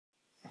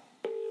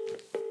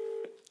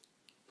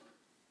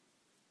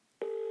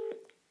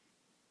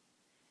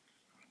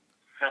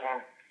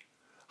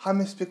Hi,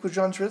 may I speak with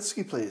John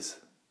Zaritsky, please?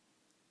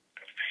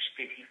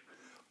 Speaking.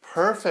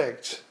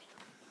 Perfect.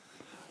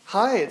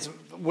 Hi,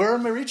 where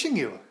am I reaching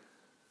you?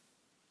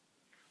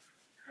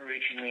 You're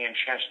reaching me in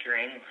Chester,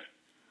 England.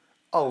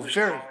 Oh, Who's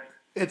very. calling?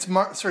 It's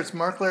Mark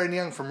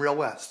Leiren-Young from Real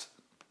West.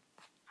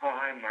 Oh,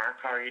 hi, Mark.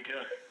 How are you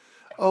doing?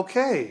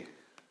 Okay.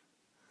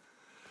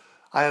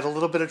 I had a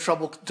little bit of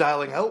trouble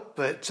dialing out,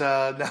 but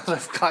now that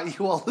I've got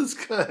you, all is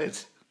good.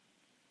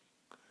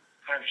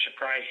 I'm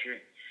surprised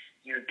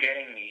you're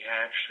getting me,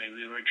 actually.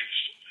 We were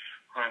just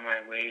on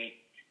my way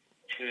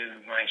to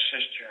my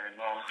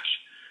sister-in-law's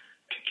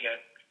to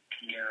get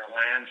near a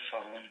land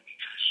phone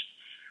because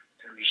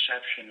the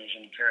reception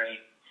isn't very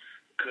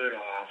good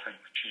often,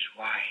 which is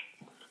why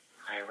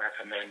I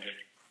recommended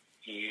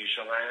you use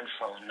a land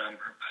phone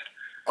number. But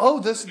Oh,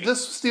 this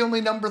was the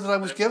only number that I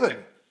was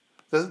given.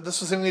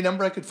 This was the only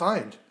number I could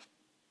find.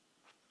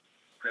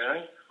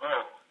 Really?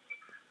 Wow.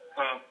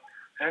 Well,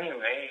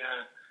 anyway,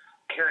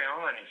 carry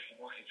on if you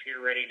want. If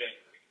you're ready to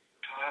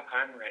talk,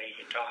 I'm ready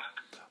to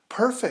talk.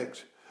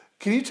 Perfect.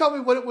 Can you tell me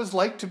what it was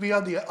like to be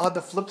on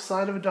the flip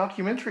side of a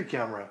documentary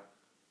camera?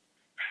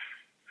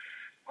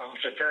 Well,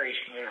 it's a very,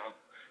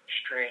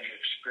 strange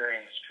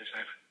experience because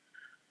I've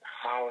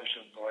always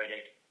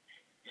avoided,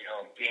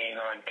 being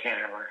on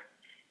camera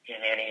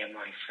in any of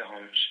my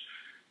films.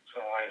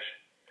 So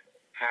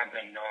have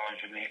been known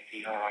to make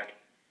the odd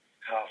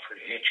Alfred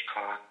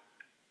Hitchcock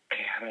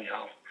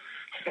cameo,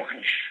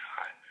 one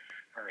shot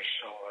or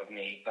so of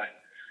me,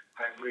 but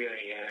I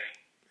really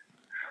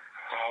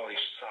always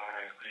thought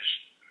I was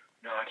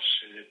not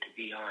suited to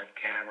be on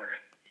camera,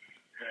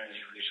 and as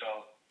a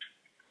result,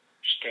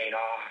 stayed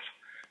off.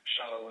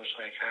 So it was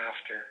like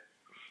after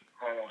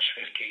almost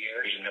 50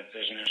 years in the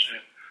business,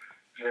 a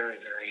very,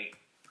 very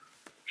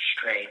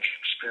strange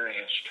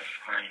experience to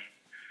find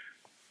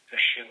the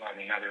shoe on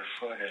the other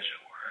foot, as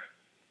it were.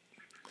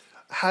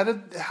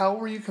 How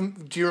were you?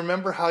 Do you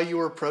remember how you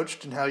were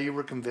approached and how you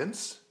were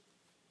convinced?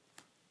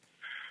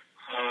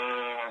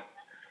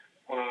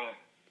 Well,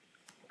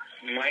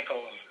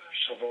 Michael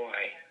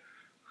Savoy,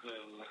 who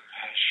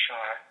has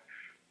shot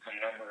a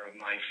number of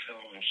my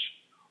films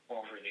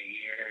over the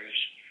years,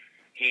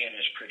 he and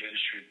his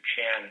producer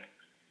Jen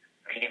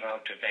came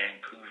out to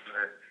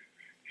Vancouver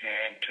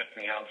and took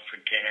me out for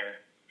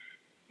dinner,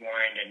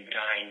 wined and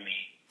dined me,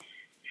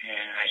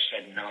 and I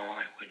said no,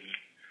 I wouldn't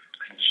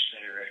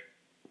consider it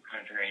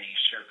under any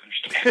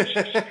circumstances.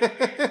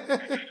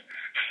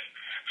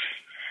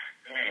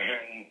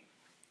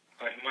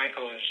 But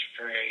Michael is a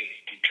very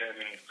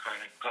determined kind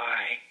of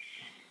guy,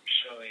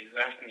 so he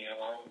left me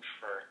alone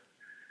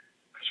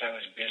because I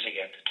was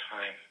busy at the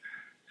time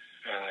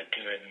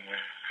doing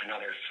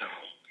another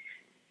film,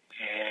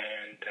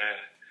 and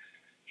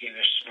he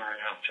was smart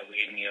enough to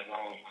leave me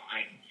alone while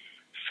I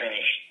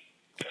finished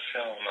the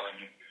film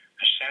on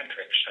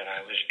eccentrics that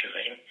I was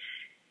doing,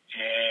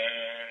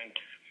 and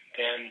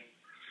then,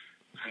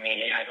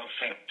 I don't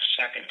think the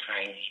second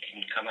time he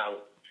didn't come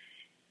out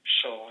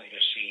solely to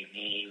see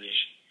me. He was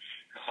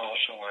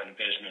also on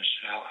business,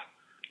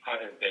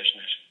 other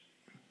business.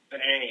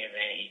 But in any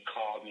event, he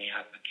called me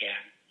up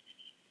again.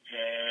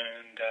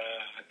 And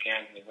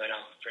again, we went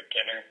out for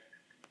dinner.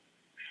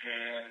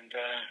 And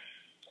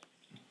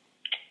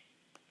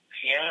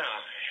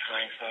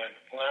I thought,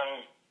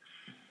 well,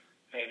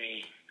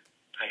 maybe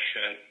I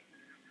should.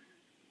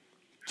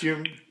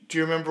 Do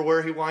you remember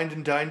where he wined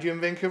and dined you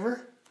in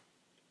Vancouver?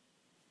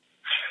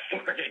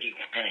 Where did he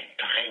wine and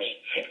dine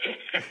me?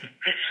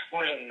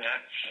 Wasn't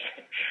that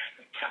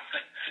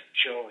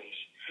Joey's?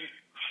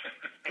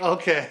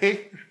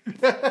 Okay.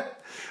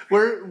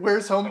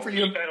 Where's home for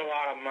you? You spent a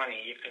lot of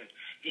money.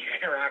 You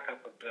can rack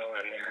up a bill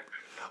in there.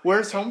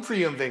 Where's home for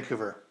you in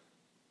Vancouver?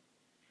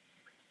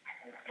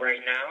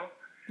 Right now?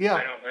 Yeah.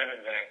 I don't live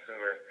in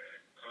Vancouver.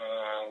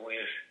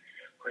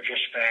 We're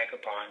just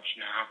vagabonds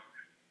now.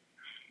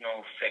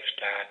 No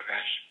fixed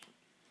address.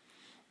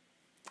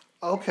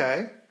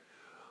 Okay.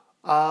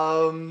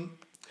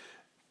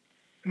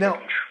 Now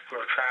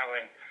we're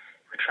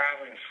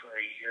traveling for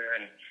a year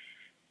and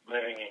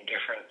living in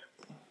different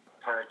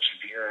parts of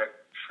Europe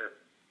for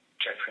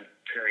different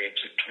periods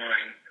of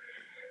time.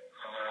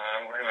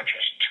 We're not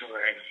just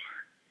touring.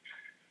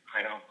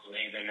 I don't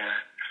believe in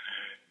that.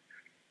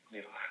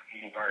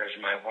 Nor does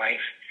my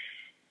wife.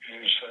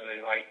 And so we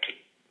like to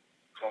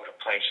go to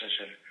places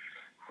and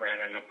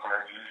rent an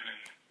apartment and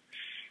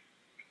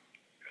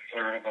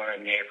learn about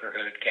a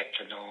neighborhood, get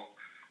to know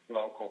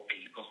local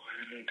people,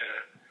 and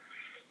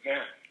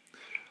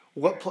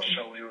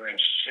so we were in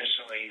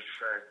Sicily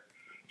for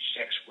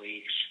 6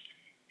 weeks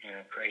in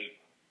a great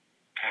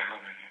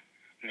town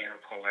near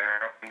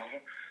Palermo,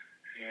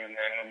 and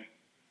then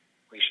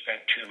we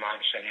spent 2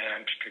 months in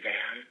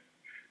Amsterdam,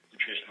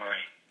 which is my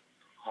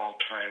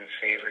all-time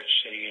favorite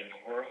city in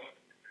the world.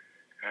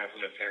 I've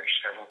lived there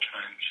several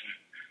times, and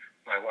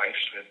my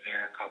wife's lived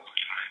there a couple of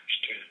times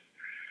too.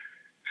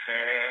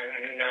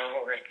 And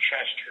now we're in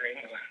Chester,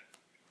 England,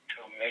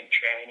 till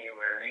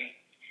mid-January.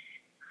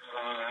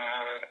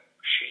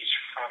 She's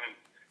from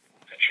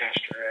the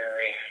Chester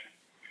area,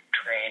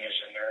 trained as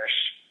a nurse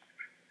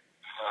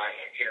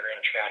here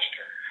in Chester.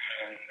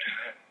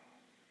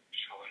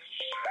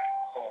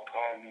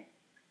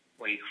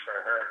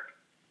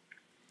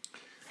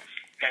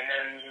 And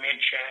then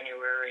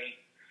mid-January,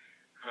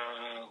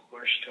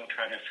 we're still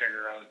trying to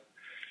figure out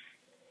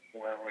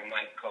where we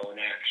might go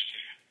next.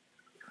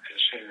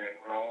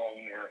 Considering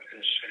Rome, we're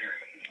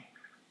considering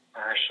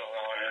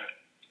Barcelona,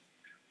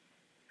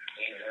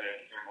 even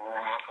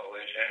Morocco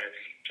is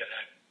entering to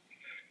that,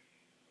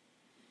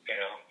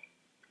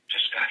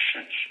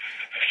 discussions.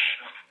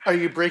 Are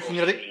you breaking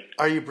out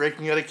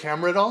a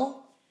camera at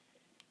all?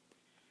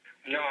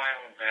 No, I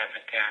don't have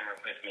a camera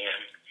with me.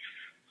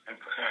 I'm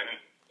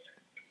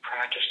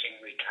practicing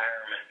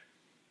retirement.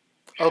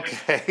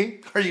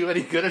 Okay. Are you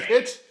any good at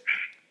it?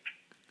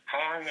 Oh,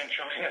 I'm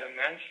enjoying it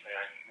immensely.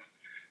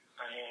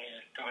 I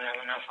don't have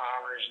enough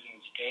hours in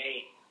the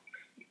day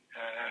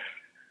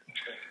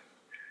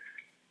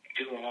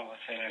to do all the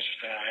things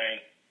that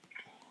I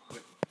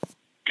would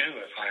do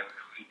if I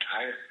were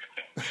retired.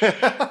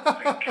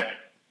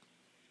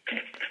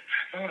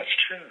 Oh, it's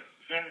true.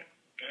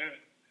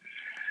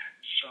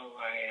 So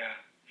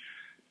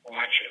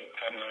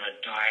I'm on a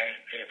diet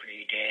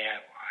every day. I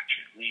watch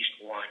at least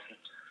one,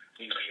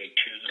 usually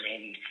two,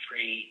 maybe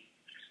three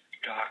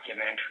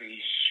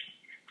documentaries.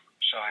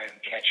 So I'm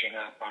catching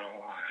up on a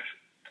lot of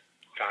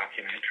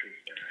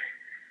documentaries that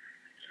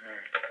I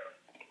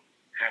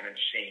haven't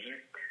seen.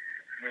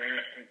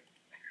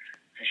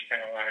 I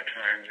spend a lot of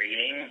time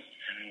reading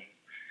and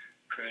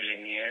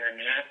cruising the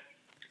internet,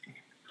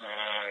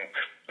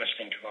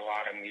 listening to a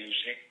lot of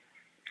music.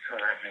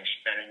 Currently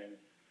spending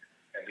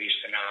at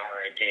least an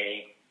hour a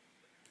day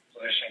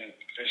listening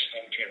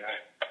to the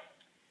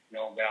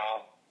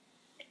Nobel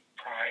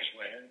Prize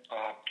winner,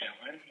 Bob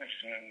Dylan,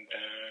 and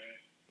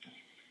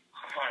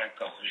on it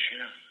goes,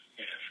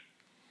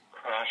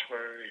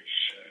 crosswords,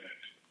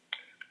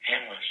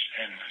 endless.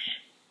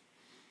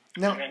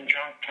 No. And then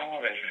junk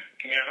television,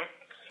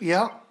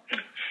 Yeah.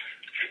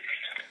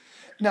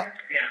 Now,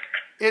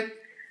 Yeah.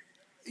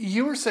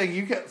 You were saying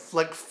you get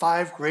like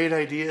 5 great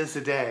ideas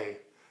a day.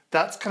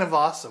 That's kind of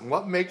awesome.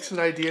 What makes an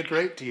idea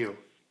great to you?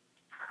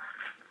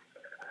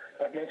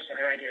 What makes an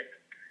idea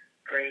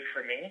great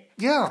for me?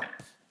 Yeah.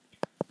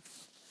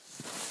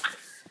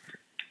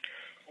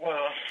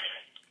 Well,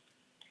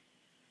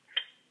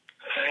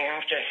 I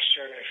have to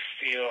sort of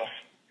feel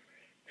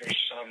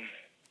there's some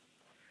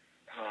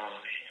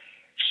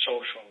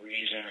social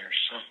reason or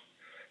some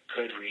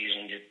good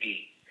reason to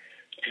be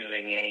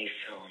doing any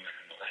film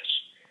unless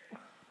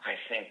I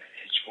think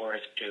it's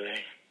worth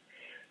doing.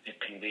 It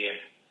can be a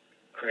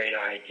great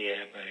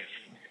idea, but if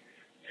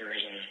there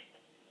isn't,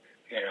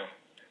 as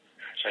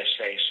I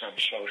say, some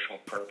social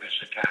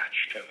purpose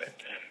attached to it,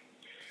 then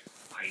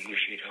I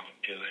usually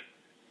don't do it.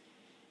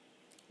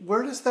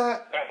 Where does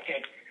that...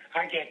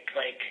 I get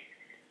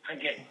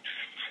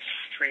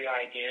 3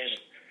 ideas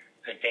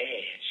a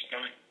day. It's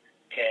not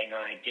getting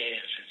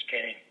ideas. It's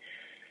getting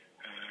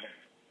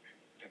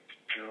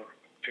the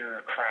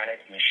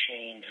bureaucratic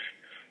machine to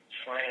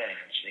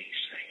finance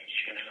these things,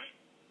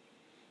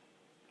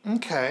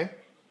 Okay.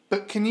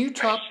 But can you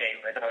talk... I say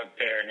without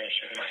bitterness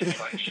in my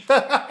voice.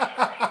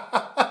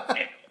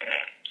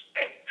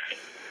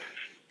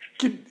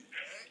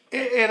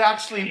 It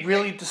actually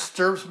really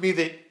disturbs me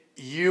that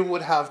you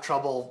would have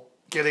trouble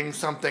getting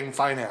something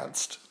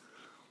financed.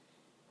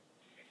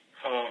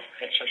 Oh,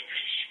 it's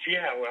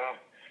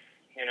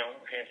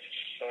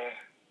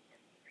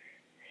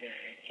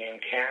in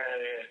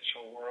Canada, it's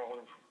a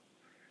world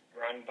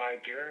run by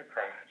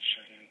bureaucrats,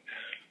 and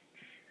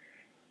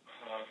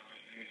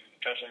it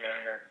doesn't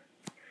matter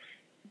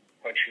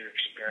what your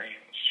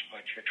experience,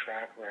 what your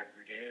track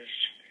record is,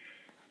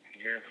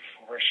 you're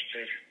forced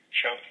to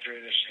jump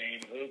through the same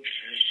hoops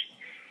as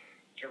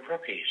the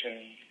rookies. And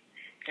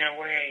in a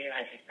way,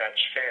 I think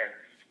that's fair,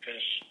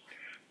 because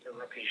the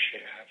rookies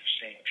should have the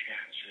same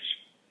chance as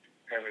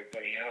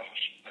everybody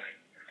else. But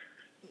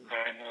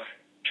I'm not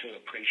too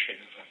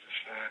appreciative of the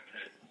fact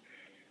that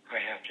I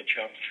have to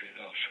jump through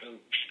those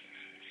hoops.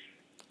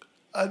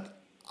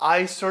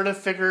 I sort of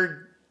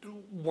figured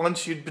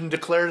once you'd been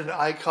declared an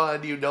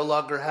icon, you no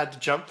longer had to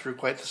jump through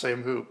quite the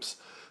same hoops.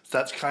 So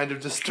that's kind of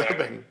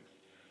disturbing.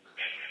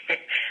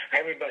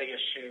 Everybody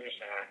assumes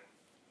that,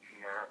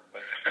 Mark,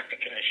 but I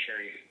can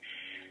assure you,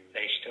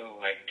 they still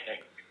like to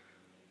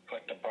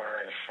put the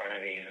bar in front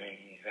of you, and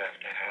you have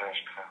to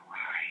ask how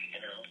high,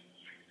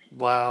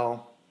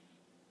 Wow.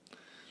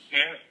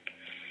 Yeah.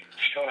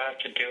 Still have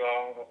to do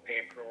all the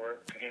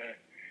paperwork and the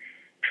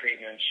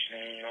treatments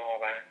and all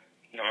that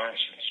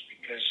nonsense,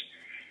 because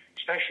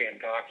especially in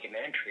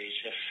documentaries,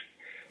 if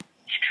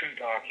it's true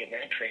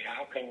documentary,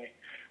 how can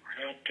we're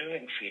not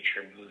doing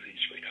feature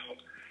movies? We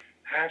don't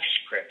have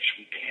scripts.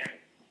 We can't,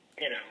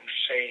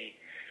 say,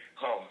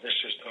 oh, this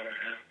is going to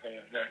happen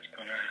and that's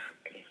going to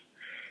happen.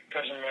 It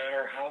doesn't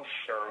matter how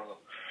thorough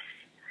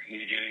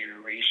you do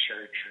your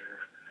research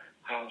or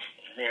how,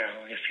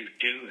 if you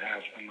do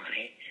have the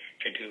money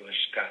to do a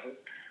scout,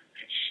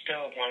 it's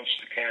still, once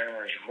the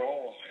cameras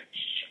roll,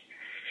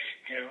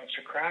 it's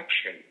a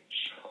crapshoot.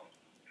 So,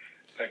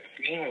 but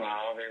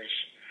meanwhile, there's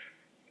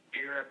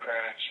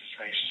bureaucrats, as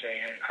I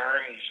say, and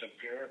armies of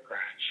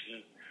bureaucrats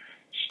who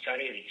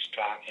study these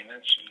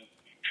documents and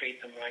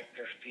treat them like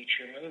they're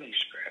feature movie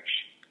scripts.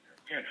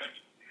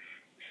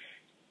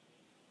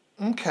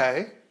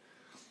 Okay.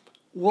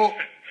 Well,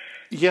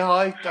 yeah,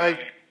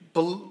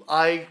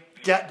 I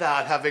get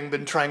that, having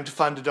been trying to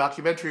fund a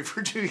documentary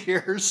for 2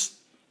 years.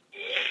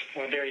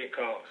 Well, there you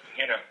go.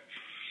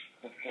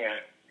 Yeah,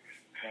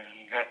 and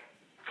that's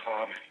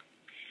common.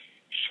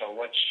 So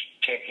what's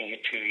taking you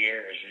 2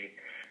 years?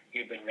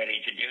 You've been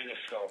ready to do the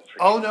film for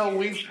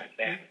 2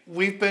 years.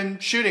 We've been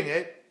shooting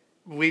it.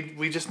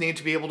 We just need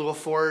to be able to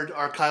afford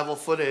archival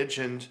footage,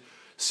 and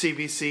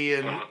CBC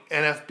and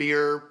NFB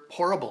are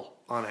horrible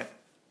on it.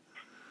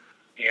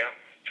 Yeah,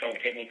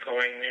 don't get me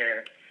going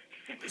there.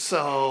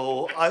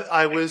 So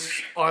I was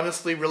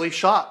honestly really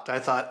shocked. I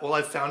thought, well,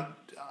 I found,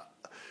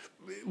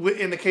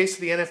 in the case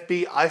of the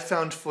NFB, I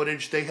found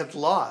footage they had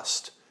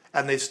lost,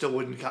 and they still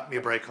wouldn't cut me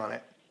a break on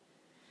it.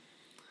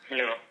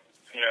 No.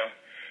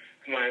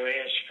 My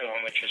latest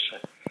film, which is the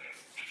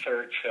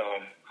third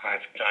film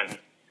I've done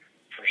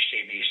for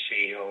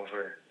CBC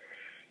over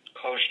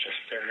close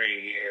to 30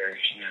 years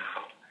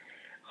now,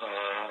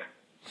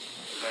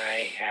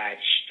 I had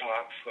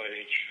stock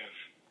footage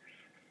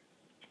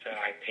that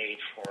I paid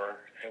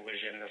for that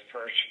was in the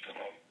first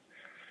film.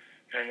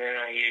 And then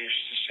I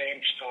used the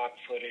same stock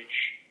footage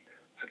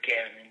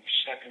again in the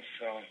second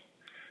film.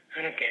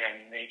 And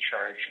again, they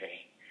charged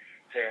me.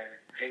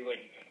 They would,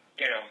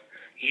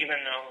 even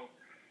though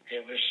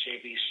it was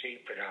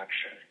CBC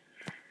production.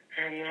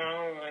 And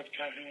now I've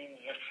done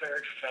the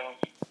third film.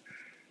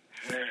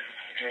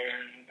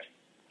 And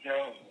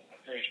no,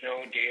 there's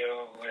no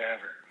deal,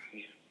 whatever.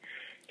 You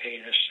pay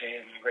the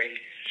same rate,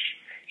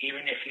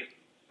 even if you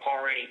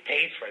already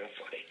paid for the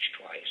footage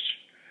twice.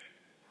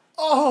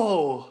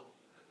 Oh,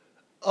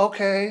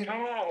 okay.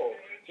 Oh,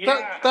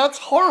 yeah. That's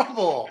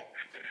horrible.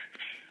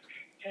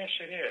 Yes,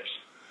 it is.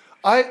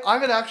 I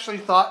had actually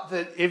thought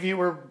that if you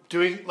were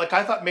doing,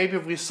 I thought maybe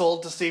if we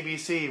sold to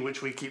CBC,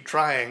 which we keep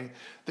trying,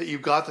 that you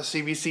got the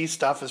CBC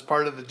stuff as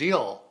part of the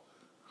deal.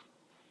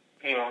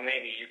 Well,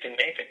 maybe you can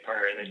make it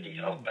part of the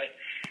deal, but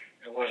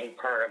it wasn't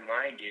part of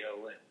my deal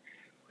with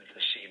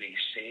the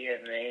CBC,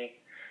 and they,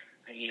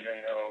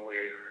 even though we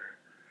were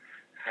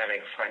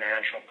having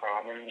financial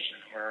problems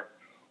and we're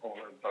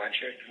over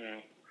budget,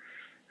 and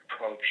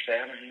approached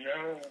them, and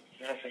no,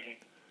 nothing,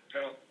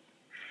 no.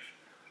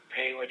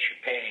 Pay what you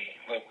pay,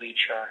 what we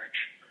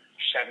charge,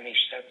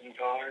 $77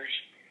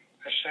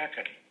 a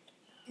second.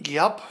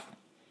 Yep.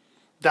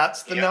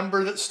 That's the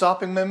number that's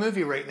stopping my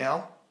movie right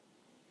now.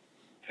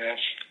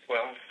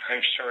 Well,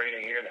 I'm sorry to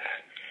hear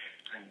that.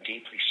 I'm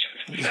deeply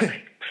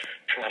sympathetic.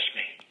 Trust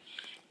me.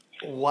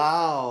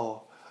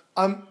 Wow.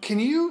 Can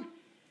you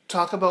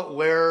talk about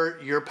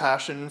where your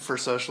passion for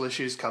social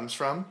issues comes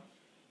from?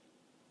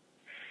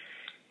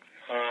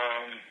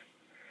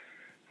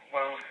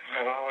 Well,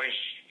 I've always,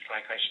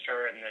 I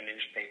started in the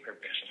newspaper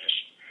business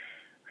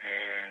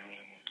and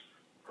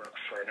worked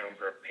for a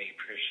number of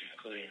papers,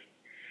 including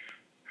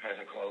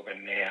the Globe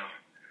and Mail.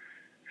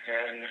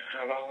 And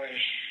I've always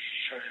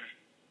sort of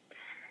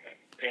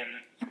been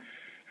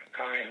a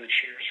guy who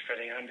cheers for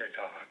the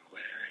underdog,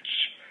 whether it's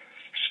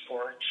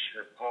sports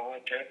or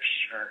politics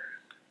or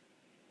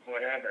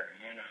whatever,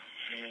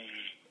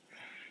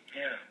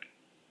 yeah.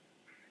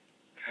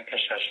 I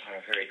guess that's not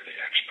a very good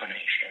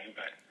explanation,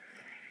 but,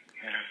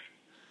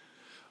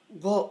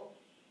 Well,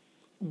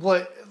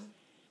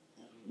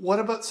 what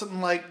about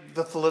something like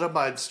the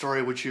thalidomide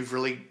story, which you've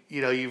really,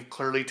 you've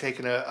clearly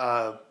taken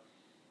a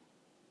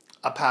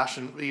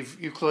passion,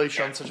 you've clearly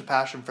shown such a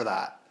passion for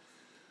that.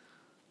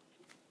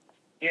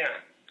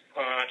 Yeah,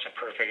 well, that's a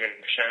perfect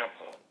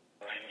example.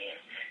 I mean,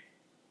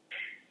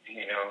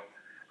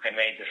 I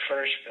made the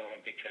first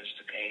film because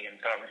the Canadian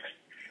government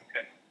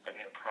had put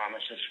their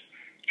promises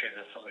to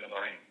the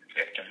thalidomide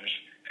victims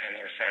and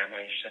their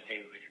families that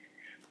they would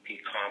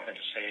be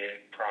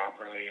compensated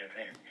properly and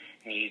their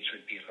needs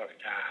would be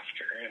looked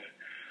after. And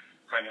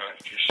I'm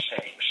not just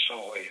saying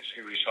solely as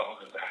a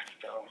result of that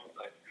film,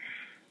 but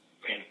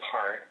in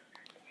part,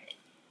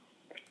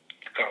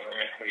 the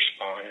government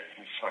responded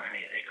and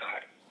finally they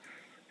got,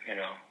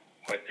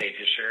 what they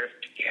deserved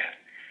to get.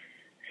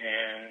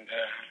 And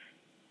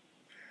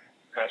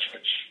that's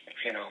what's,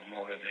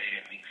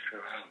 motivated me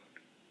throughout.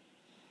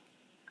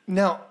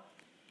 Now,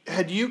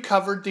 had you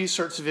covered these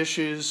sorts of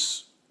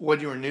issues when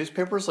you were in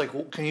newspapers?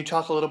 Can you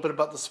talk a little bit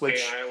about the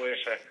switch? Yeah,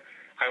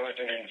 I was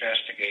an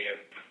investigative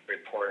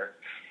reporter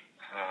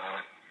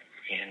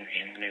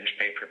in the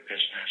newspaper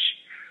business.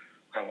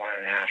 I won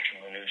a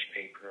national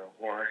newspaper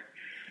award,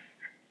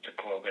 the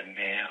Globe and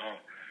Mail,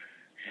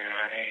 and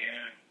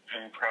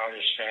I'm proud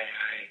to say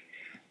I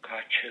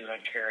got 2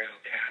 Ontario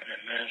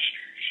cabinet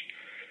ministers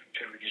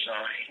to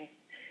resign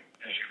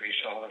as a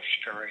result of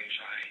stories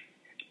I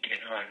did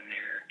on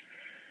their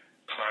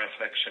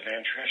conflicts of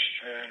interest,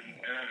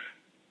 and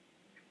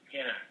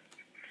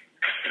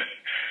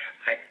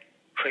I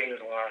created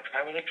a lot of.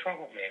 I was a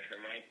troublemaker.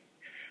 My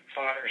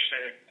father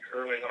said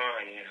early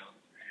on,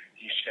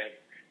 he said,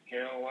 "You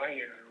know why?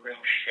 You're a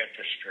real shit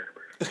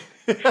disturber."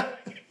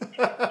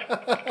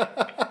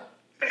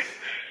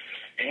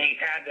 And he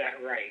had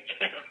that right.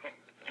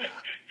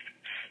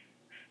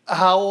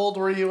 How old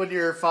were you when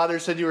your father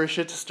said you were a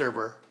shit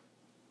disturber?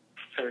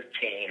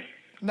 13.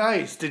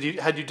 Nice.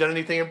 Had you done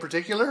anything in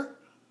particular?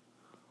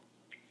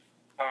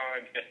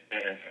 Just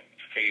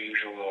the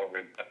usual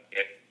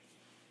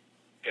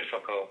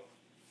difficult,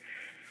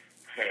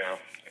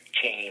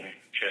 teen,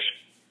 just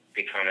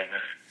becoming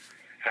an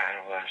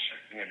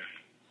adolescent.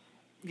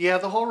 Yeah,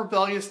 the whole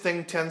rebellious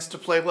thing tends to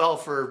play well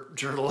for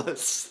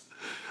journalists.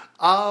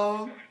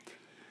 Can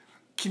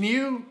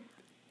you?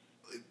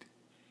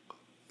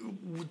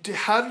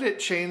 How did it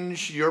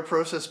change your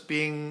process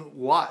being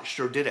watched,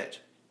 or did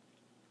it?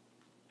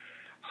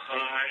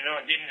 No,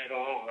 it didn't at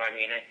all. I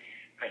mean,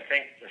 I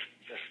think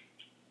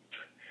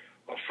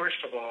well,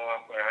 first of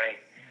all, when I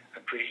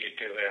agreed to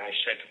do it, I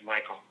said to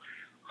Michael,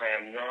 I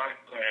am not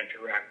going to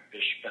direct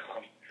this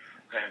film.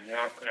 I am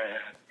not going to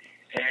have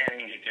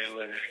anything to do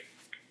with it.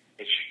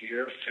 It's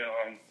your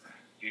film.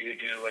 You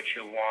do what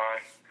you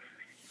want.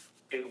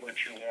 Do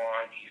what you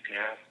want. You can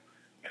have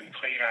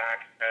complete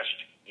access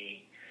to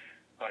me,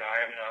 but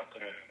I am not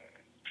going to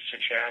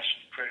suggest,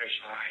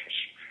 criticize,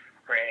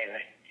 or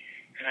anything.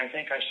 And I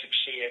think I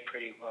succeeded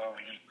pretty well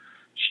in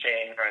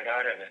staying right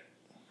out of it.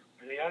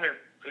 The other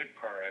good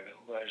part of it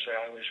was that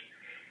I was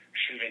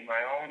shooting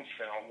my own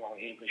film while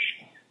he was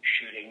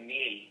shooting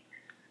me.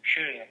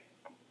 Shooting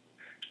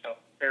a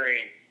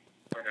very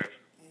sort of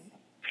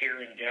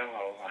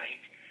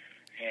Pirandello-like.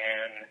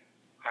 And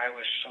I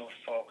was so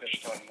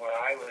focused on what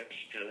I was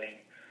doing,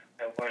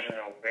 I wasn't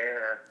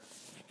aware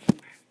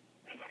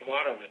a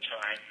lot of the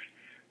time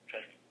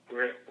that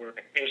where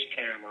his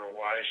camera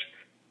was,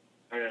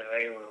 whether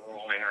they were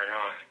rolling or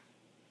not.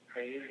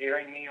 Are you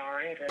hearing me all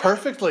right?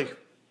 Perfectly.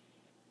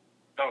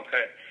 Oh,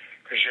 good.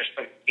 Because there's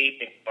some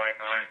beeping going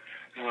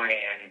on my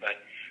end, but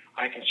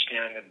I can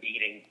stand the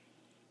beating.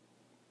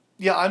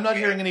 Yeah, I'm not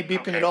hearing any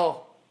beeping at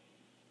all.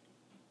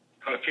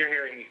 Oh, if you're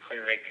hearing me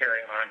clearly,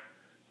 carry on.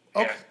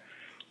 Okay. Yeah.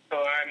 So,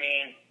 I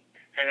mean,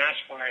 and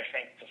that's why I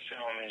think the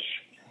film is,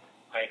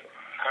 like,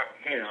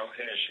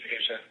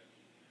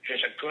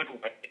 is a good one,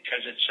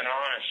 because it's an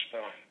honest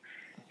film.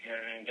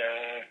 And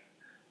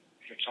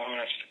it's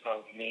honest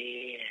about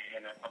me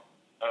and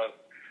about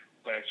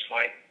what it's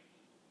like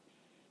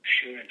to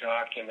shoot a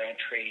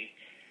documentary.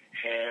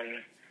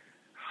 And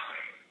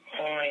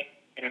only,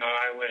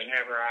 I was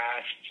never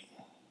asked to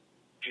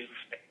do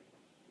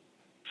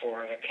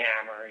for the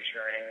cameras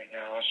or anything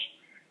else.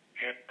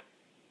 And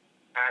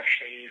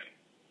actually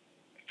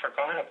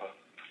forgot about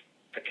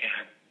the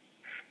camera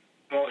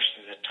most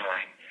of the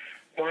time.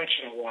 Once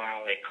in a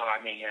while they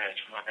caught me at a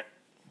time.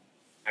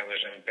 I was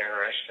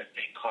embarrassed that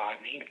they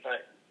caught me,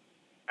 but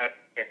that's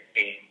their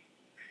game.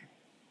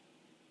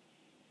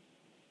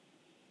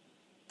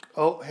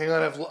 Oh, hang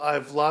on.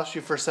 I've lost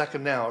you for a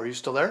second now. Are you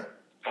still there?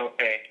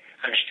 Okay,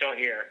 I'm still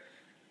here.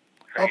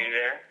 Are you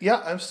there?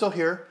 Yeah, I'm still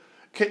here.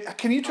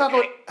 Can you talk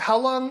about how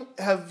long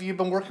have you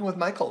been working with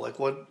Michael? Like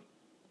what?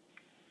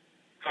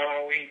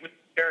 We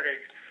started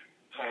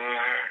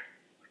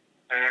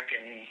back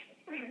in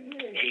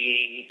the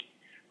late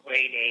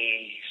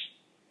 80s,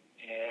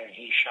 and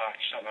he shot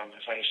some of,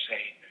 as I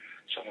say,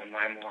 some of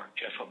my more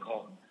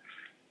difficult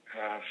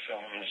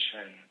films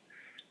and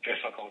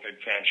difficult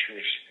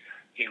adventures.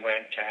 He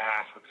went to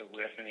Africa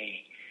with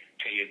me,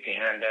 to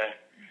Uganda,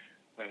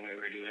 when we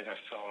were doing a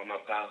film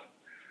about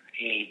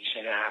AIDS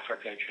in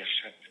Africa,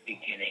 just at the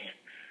beginning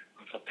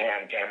of the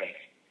pandemic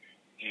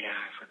in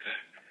Africa.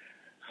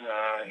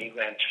 He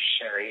went to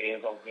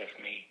Sarajevo with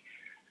me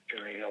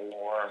during the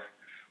war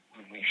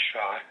when we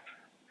shot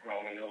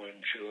Romeo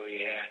and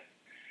Juliet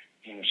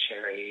in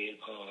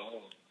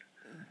Sarajevo.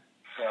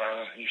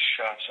 He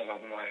shot some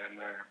of my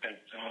American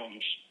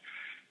films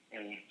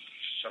in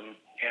some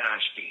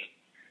nasty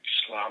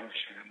slums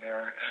in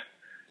America.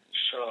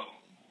 So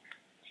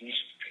he's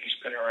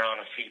been around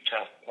a few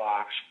tough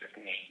blocks with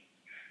me.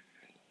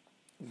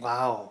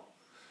 Wow.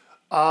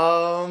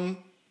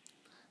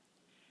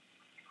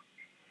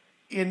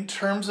 In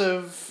terms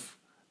of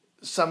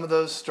some of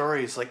those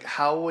stories, like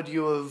how did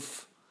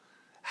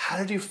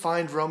you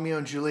find Romeo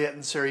and Juliet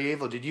in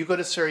Sarajevo? Did you go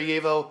to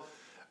Sarajevo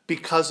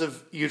because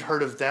of you'd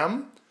heard of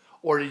them,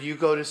 or did you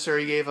go to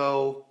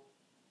Sarajevo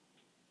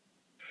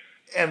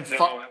and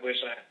No,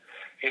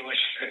 it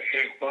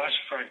was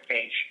front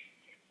page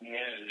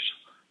news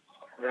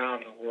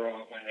around the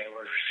world when they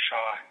were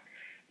shot,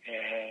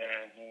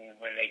 and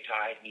when they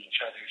died in each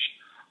other's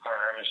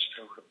arms,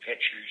 there were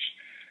pictures.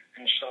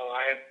 And so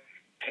I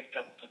picked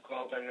up the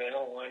Globe and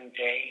Mail one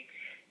day,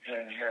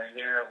 and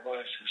there it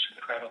was, this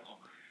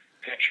incredible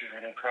picture,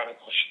 an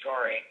incredible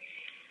story.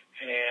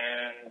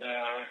 And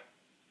I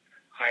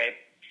had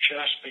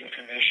just been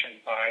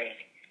commissioned by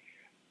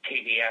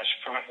PBS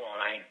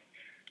Frontline.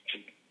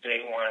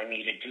 They wanted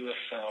me to do a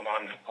film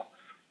on the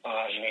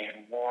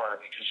Bosnian War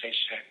because they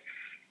said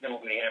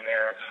nobody in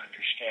America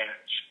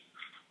understands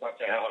what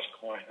the hell is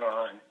going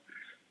on,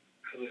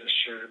 who the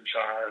Serbs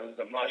are, who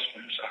the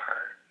Muslims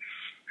are.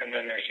 And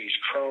then there's these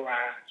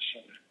Croats.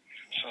 And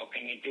so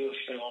can you do a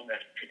film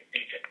that could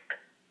make it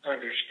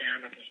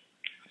understandable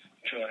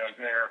to an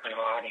American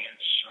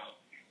audience?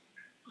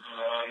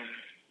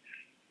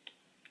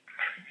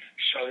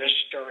 So this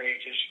story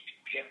just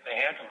hit the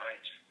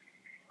headlines,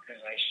 as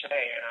I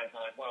say, and I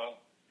thought, well,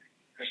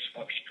 this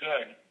looks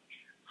good.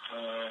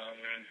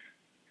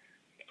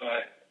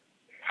 But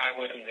I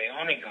wasn't the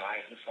only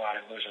guy who thought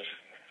it was a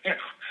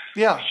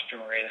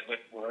story that was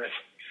worth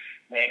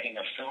making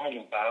a film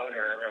about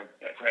or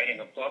writing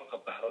a book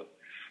about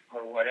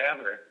or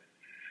whatever.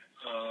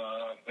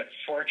 But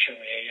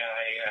fortunately,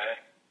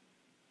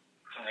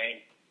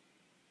 I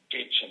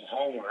did some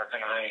homework,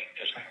 and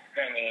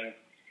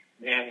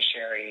then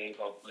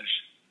Sarajevo was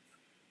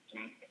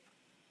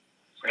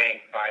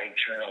ranked by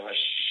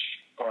journalist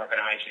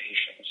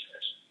organizations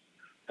as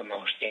the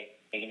most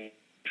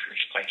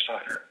dangerous place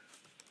on earth.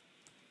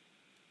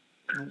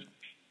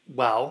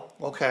 Wow,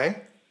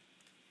 okay.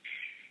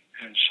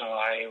 And so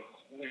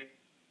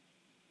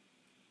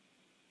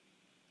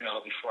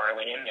before I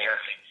went in there, I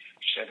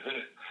said,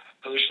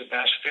 who's the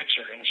best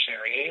fixer in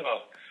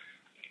Sarajevo?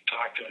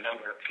 Talked to a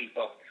number of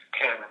people,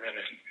 cameramen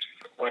and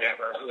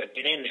whatever, who had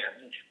been in there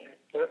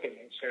working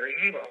in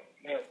Sarajevo.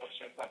 The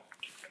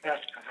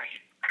best guy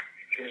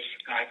is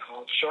a guy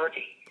called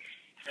Sorty.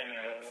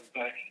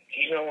 But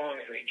he's no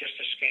longer, he just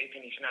escaped,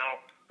 and he's now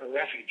a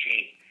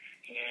refugee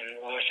in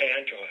Los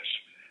Angeles.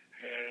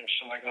 And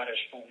so I got his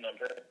phone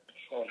number,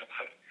 phoned him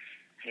up,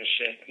 and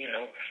said,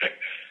 and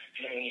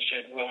he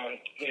said, well,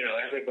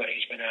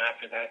 everybody's been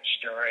after that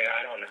story. I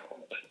don't know.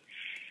 But,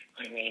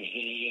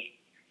 he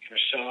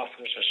himself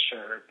was a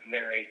Serb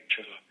married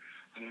to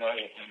a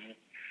Muslim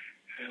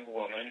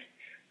woman.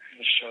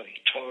 And so he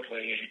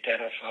totally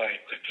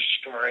identified with the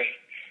story,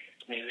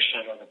 knew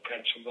some of the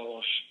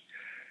principles.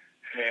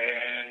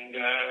 And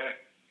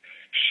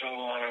so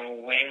on a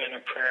wing and a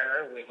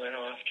prayer, we went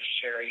off to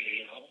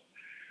Sarajevo.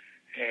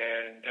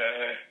 And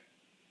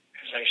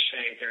as I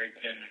say, there had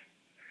been,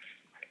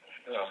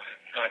 well,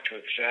 not to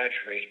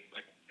exaggerate,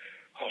 but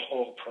a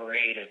whole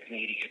parade of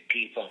media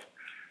people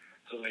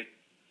who had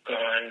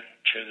gone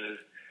to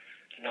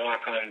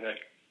knock on the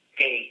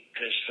gate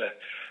because the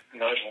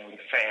Muslim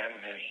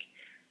family,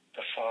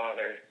 the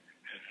father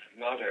and the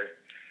mother,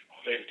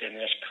 lived in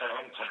this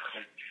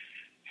compound,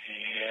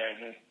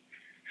 and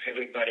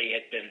everybody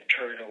had been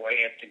turned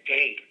away at the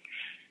gate.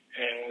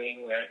 And we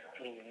went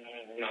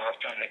and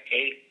knocked on the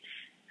gate,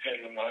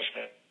 and the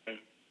Muslim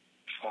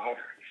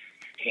father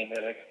came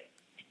to the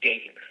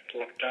gate and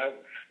looked out,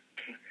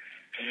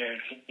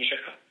 and he said,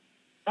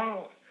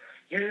 "Oh,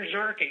 you're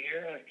Zaritsky,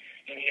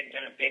 and he had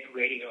done a big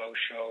radio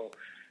show,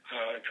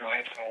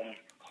 drive home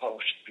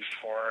host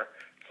before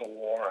the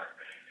war,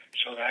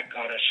 so that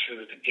got us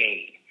through the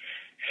gate.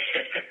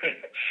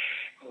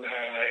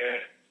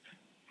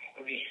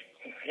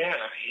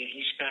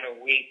 He spent a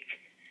week.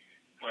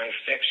 My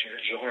fixer,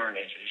 Zorn,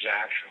 is his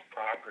actual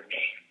proper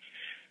name.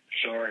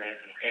 Zorn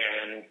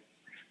and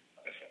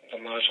the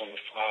Muslim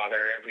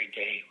father, every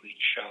day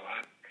we'd show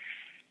up.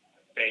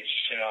 They'd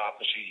sit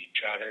opposite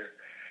each other,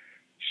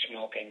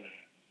 smoking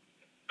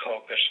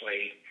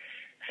copiously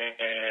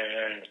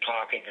and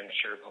talking in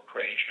Serbo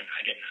Croatian.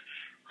 I didn't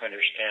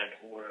understand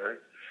a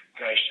word,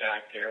 but I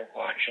sat there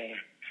watching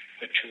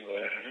the two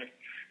of them.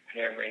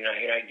 And every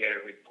night I'd get a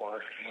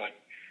report on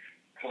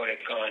what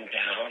had gone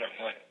down and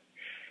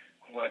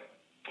what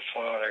the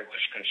father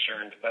was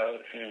concerned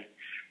about. And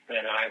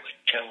then I would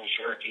tell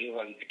Zaritsky,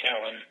 well, you could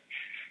tell him,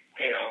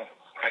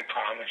 I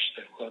promised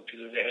that we'll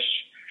do this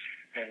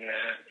and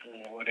that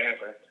and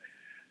whatever.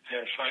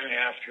 And finally,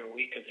 after a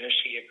week of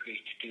this, he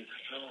agreed to do the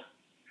film.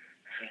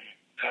 And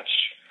that's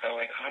how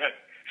I got it.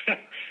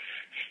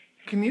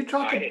 Can you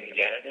talk? I didn't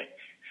get it.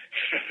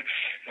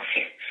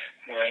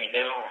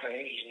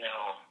 He's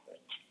now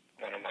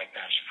one of my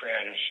best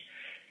friends.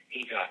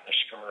 He got the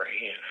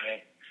story, and I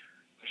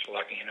was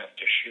lucky enough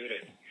to shoot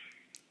it.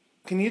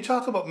 Can you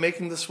talk about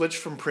making the switch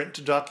from print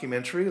to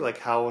documentary, like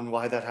how and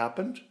why that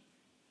happened?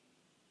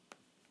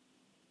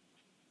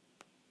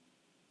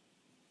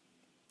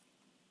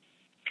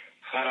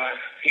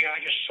 I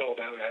just sold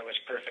out. I was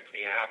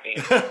perfectly happy.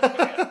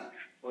 I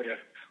would have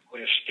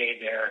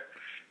stayed there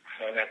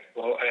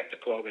at the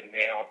Globe and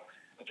Mail.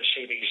 But the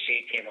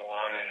CBC came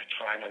along at a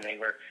time when they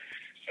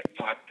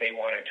thought they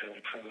wanted to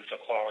improve the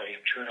quality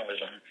of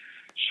journalism.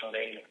 So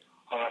they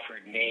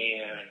offered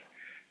me and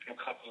a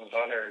couple of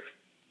other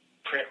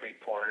print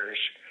reporters.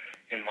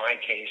 In my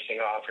case, they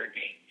offered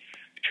me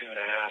 2.5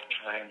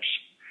 times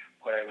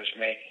what I was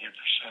making at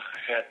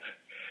the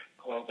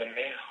Globe and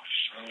Mail.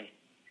 So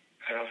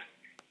I don't.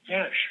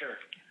 Yeah, sure.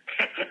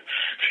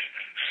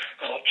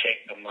 I'll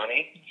take the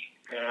money.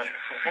 And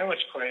I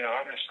was quite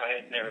honest. I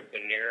had never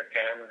been near a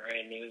camera.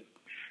 I knew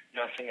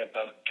nothing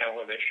about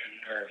television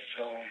or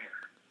film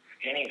or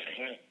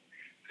anything. And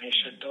he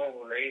said, "Don't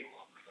worry.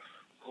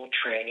 We'll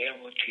train you.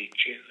 We'll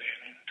teach you."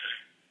 And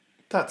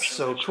that's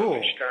so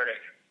cool. I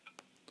started.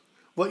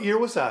 What year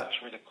was that?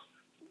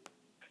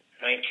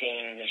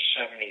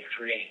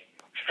 1973.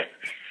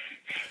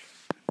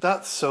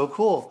 That's so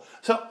cool.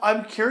 So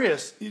I'm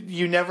curious,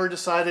 you never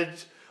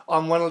decided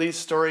on one of these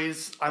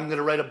stories, I'm going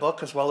to write a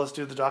book as well as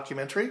do the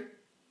documentary?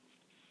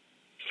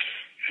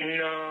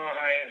 No,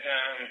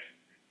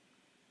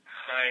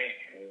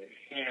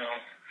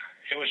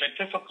 it was a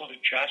difficult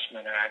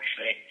adjustment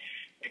actually,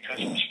 because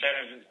instead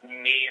of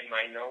me and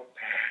my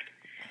notepad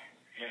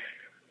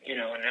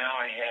now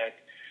I had,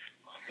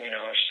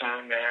 a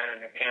sound man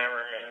and a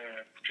cameraman and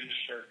a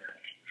producer,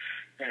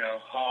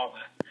 all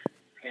the,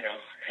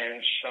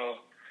 and so,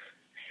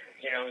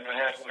 I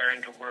had to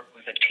learn to work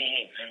with a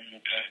team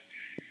and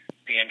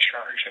be in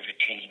charge of a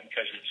team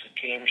because it's a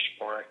team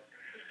sport,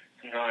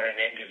 not an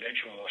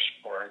individual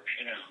sport,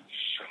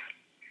 so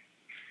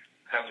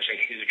that was a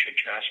huge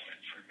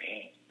adjustment for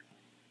me.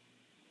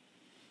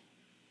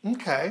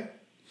 Okay.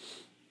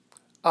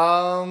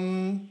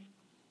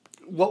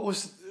 What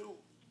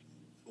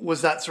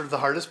was that sort of the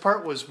hardest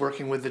part, was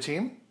working with the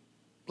team?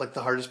 Like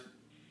the hardest?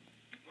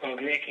 Well,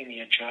 making the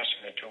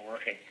adjustment to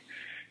working,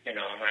 and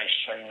I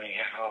suddenly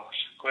had all this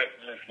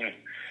equipment and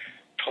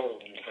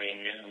totally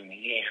new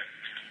me.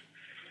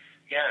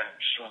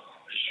 So it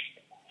was,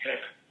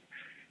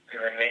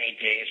 there were many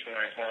days when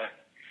I thought,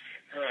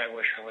 I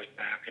wish I was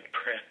back in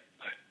print,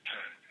 but,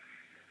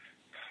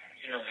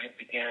 I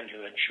began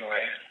to enjoy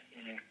it,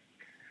 and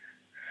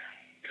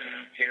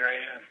here I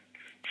am.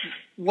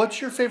 What's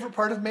your favorite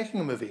part of making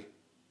a movie?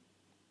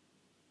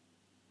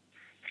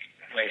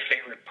 My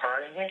favorite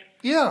part of it?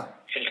 Yeah.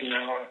 Is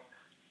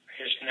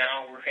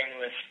now working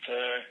with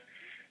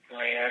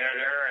my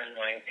editor and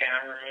my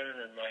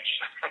cameraman and my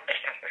sound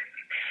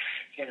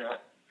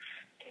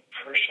the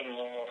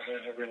personal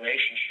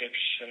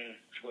relationships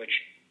which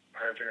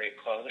are very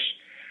close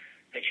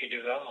that you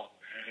develop.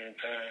 And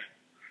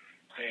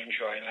I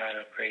enjoy that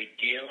a great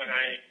deal, and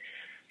I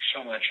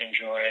so much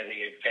enjoy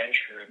the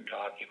adventure of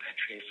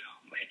documentary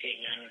filmmaking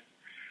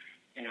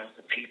and,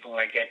 the people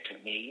I get to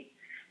meet,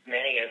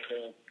 many of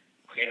whom,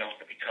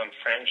 become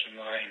friends of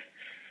mine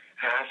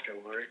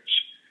afterwards.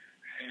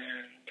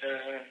 And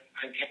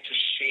I get to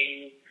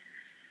see,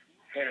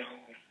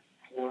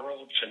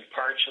 worlds and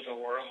parts of the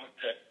world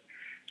that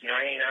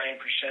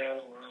 99%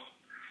 of the world,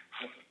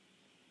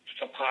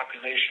 the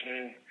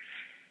population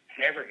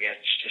never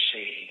gets to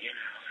see.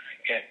 I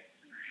get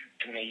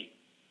to meet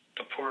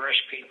the poorest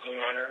people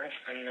on Earth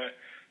and the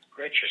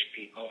richest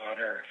people on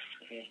Earth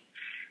and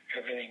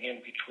everything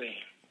in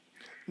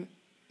between.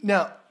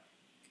 Now,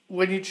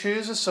 when you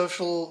choose a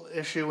social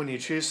issue, when you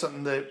choose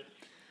something that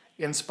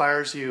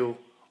inspires you,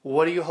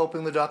 what are you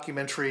hoping the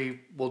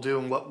documentary will do,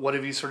 and what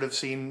have you sort of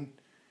seen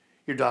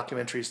your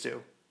documentaries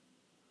do?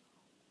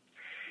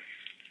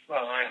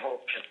 Well, I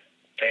hope that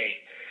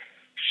they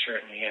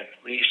certainly at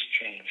least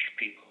change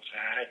people's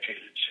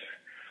attitudes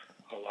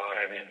in a lot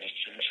of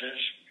instances.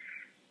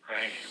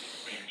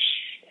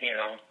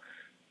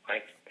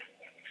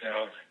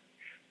 The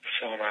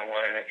film I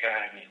won an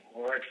Academy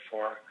Award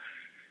for,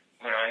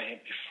 when I,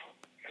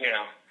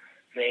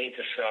 made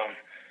the film,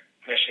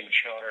 missing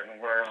children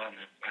were on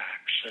the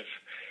backs of,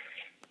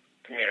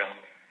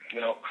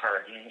 milk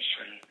cartons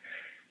and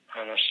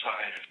on the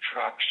side of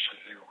trucks, and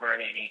there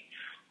weren't any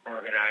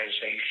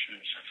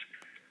organizations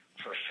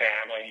for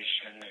families,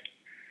 and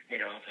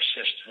the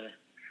system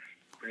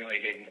really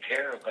didn't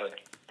care about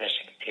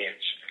missing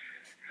kids.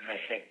 And I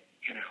think,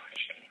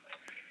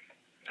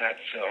 that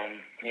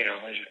film,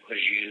 was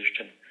used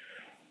in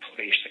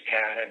police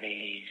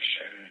academies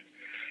and,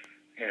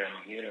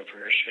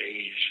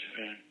 universities,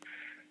 and,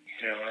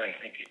 I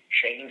think it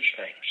changed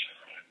things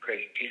a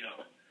great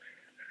deal.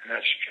 And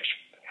that's just,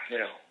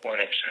 one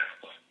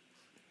example.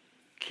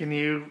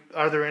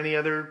 Are there any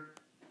other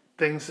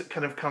things that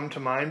kind of come to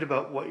mind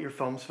about what your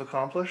films have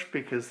accomplished?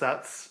 Because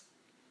that's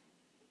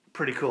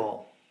pretty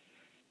cool.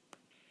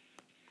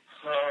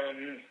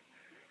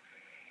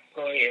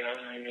 Well, yeah,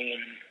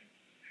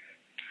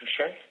 I'm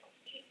sorry?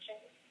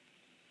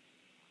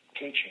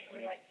 Teaching.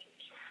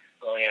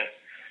 Oh, yeah.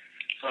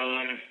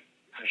 I'm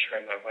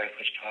sorry, my wife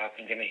was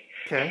talking to me.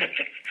 Okay.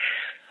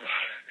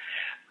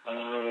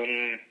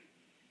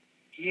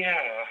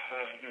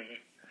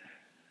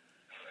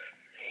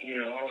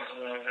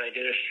 I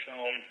did a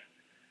film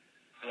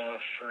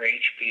for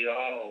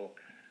HBO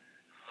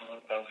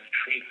about a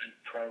treatment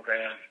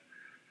program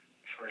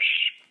for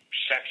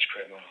sex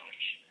criminals.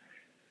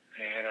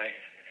 And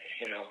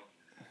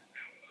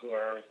who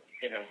are,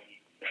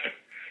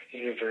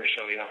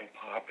 universally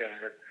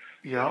unpopular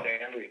with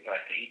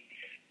everybody.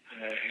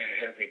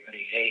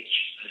 Everybody hates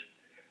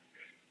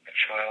the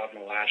child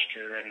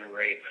molester and the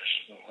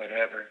rapist and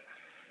whatever.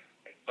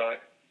 But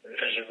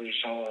as a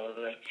result of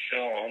the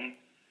film,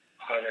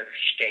 other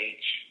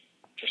states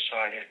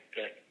decided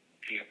that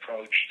the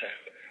approach that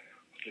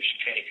was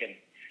taken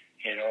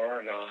in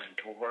Oregon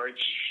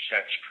towards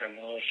sex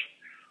criminals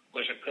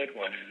was a good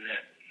one, and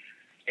that,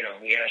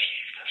 yes,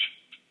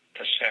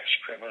 the sex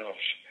criminals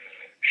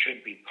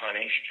should be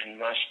punished and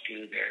must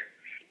do their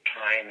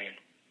time in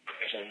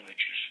prison,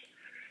 which is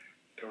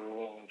the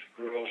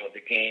rules of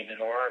the game in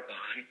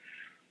Oregon.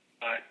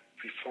 But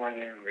before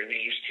they're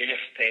released, if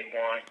they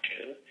want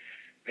to,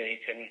 they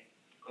can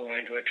go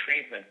into a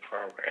treatment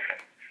program.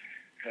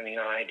 And the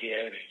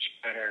idea is it's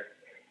better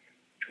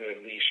to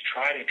at least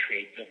try to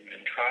treat them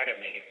and try to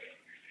make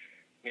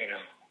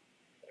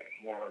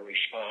more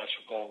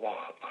responsible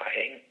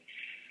law-abiding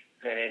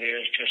than it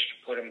is just to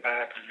put them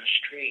back on the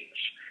streets,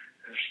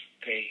 as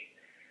they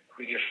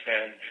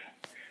reoffend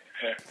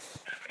at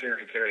a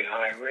very, very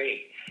high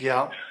rate.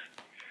 Yeah.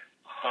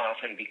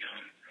 often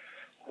become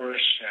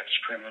worse sex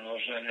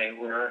criminals than they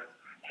were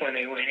when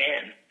they went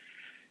in,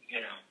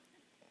 you know.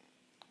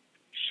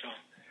 So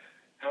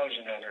that was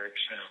another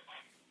example.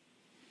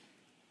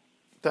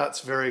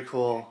 That's very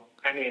cool.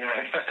 I mean,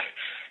 I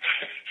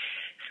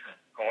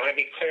want to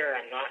be clear,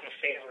 I'm not in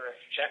favor of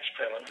sex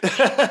criminals.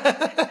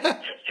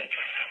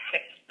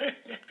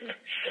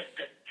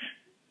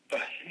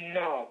 But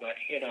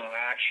you know,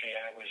 actually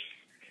it was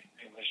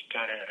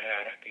done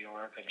at the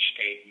Oregon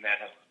State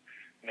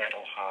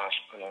Mental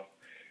Hospital,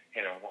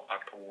 you know,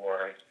 walk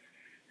ward.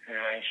 And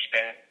I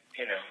spent,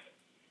 you know,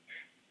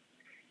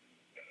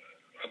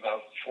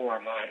 about 4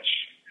 months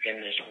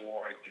in this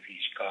ward with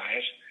these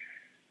guys.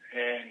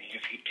 And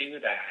if you do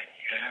that,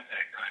 you have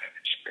that kind of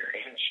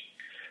experience,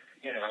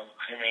 you know,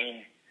 I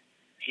mean,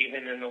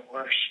 even in the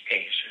worst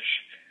cases,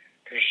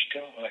 there's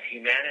still a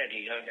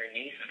humanity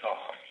underneath it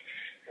all,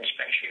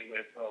 especially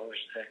with those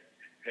that,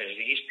 as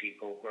these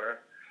people were,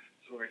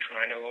 who were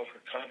trying to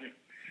overcome,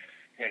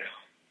 you know,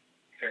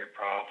 their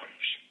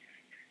problems.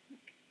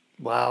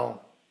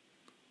 Wow.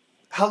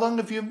 How long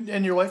have you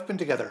and your wife been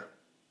together?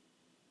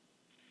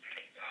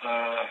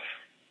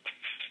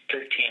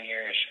 13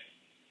 years.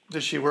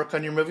 Does she work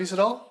on your movies at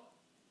all?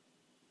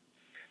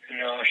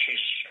 No,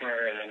 she's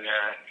smarter than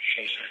that.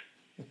 She's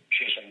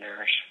a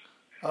nurse.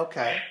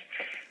 Okay.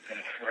 And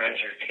runs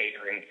her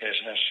catering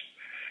business.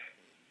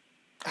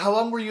 How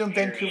long were you in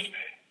Vancouver?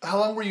 How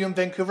long were you in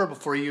Vancouver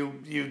before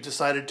you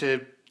decided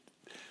to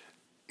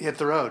hit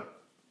the road?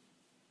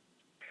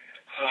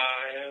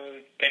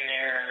 I've been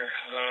there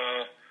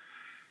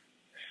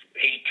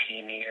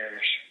 18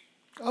 years.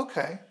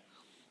 Okay.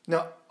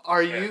 Now,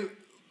 are you?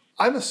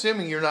 I'm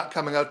assuming you're not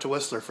coming out to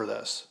Whistler for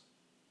this.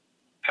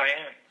 I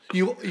am.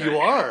 You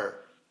are.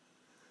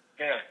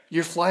 Yeah.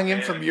 You're flying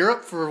in from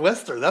Europe for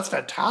Whistler. That's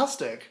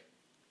fantastic.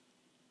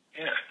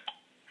 Yeah.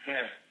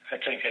 I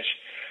think it's.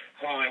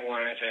 Well, I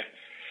wanted to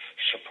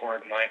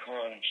support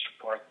Michael and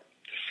support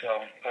the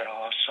film, but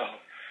also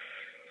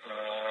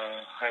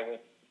I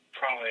would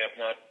probably have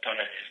not done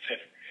it if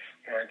it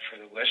weren't for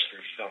the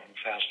Whistler Film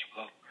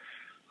Festival,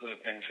 who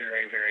have been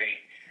very, very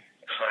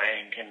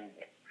kind and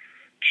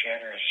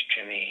generous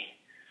to me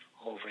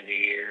over the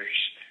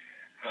years.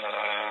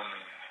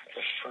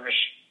 The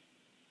first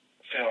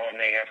film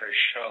they ever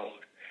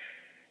showed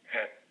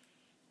at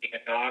the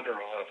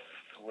inaugural of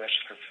the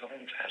Whistler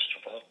Film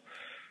Festival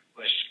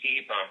was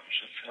Ski Bums,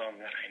 a film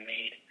that I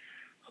made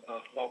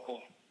about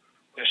local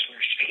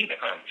Whistler ski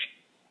bums.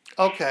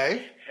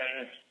 Okay.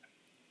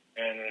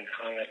 And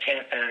on the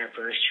 10th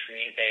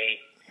anniversary, they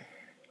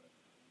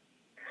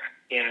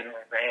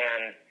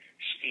ran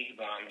ski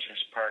bums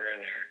as part of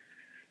their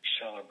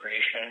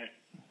celebration.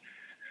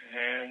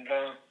 And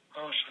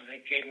also, they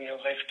gave me a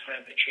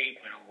Lifetime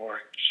Achievement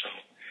Award. So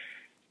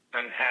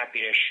I'm happy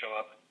to show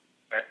up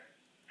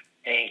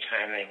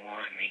anytime they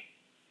want me.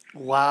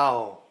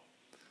 Wow.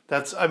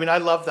 I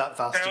love that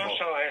festival. And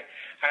also, I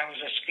was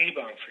a ski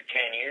bum for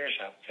 10 years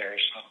up there,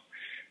 so,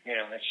 you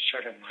know, it's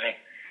sort of my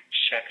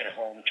second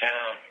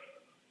hometown.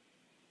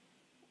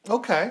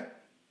 Okay.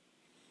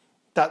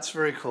 That's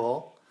very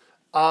cool.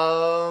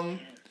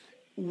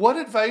 What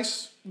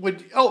advice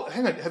would... Oh,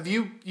 hang on.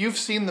 You've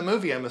seen the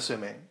movie, I'm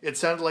assuming. It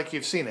sounded like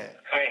you've seen it.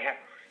 I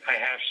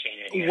have seen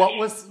it, yes.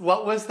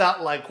 What was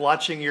that like,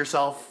 watching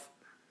yourself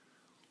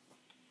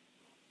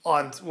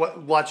and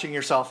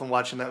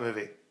watching that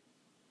movie?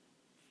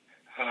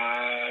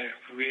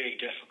 Really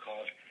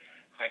difficult.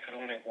 I could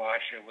only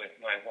watch it with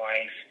my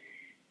wife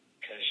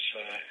because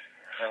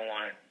I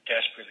wanted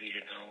desperately to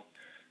know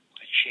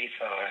what she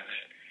thought of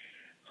it.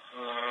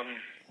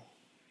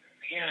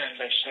 As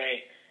I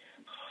say,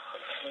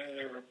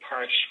 there were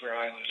parts where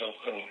I was a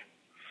little,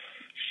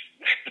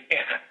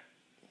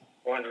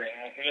 wondering,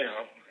 you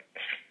know,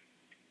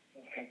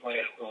 what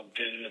it will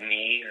do to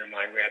me or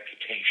my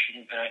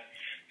reputation, but I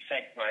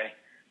think my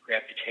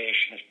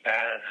reputation's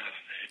bad enough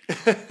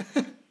that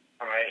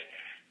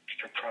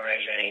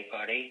surprise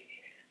anybody.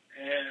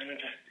 And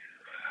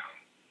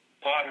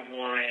bottom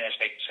line, as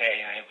I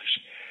say, I was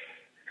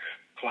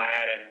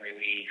glad and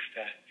relieved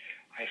that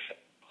I thought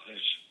it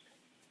was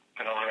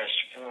an honest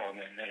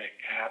film and that it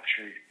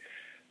captured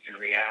the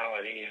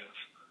reality of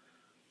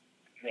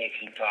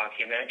making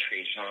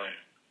documentaries on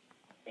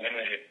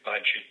limited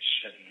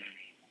budgets and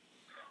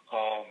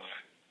all the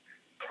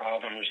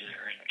problems that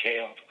are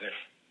entailed with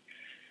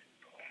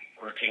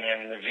working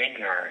in the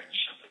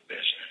vineyards of the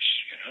business,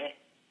 you know?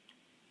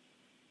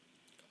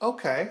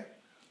 Okay.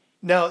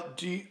 Now,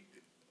 Have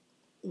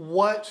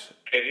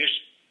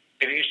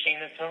you seen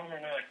the film or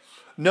not?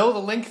 No, the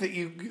link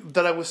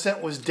that I was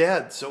sent was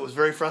dead, so it was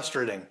very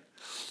frustrating.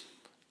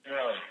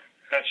 No,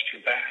 that's too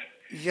bad.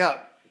 Yeah,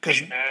 because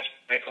should ask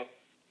Michael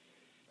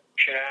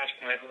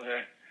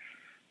to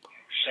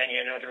send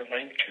you another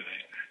link to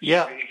it.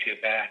 Yeah. It's really too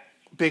bad.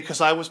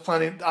 Because I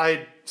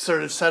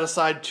sort of set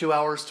aside 2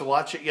 hours to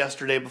watch it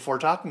yesterday before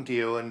talking to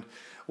you, and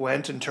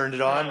went and turned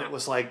it on. It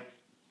was like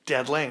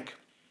dead link.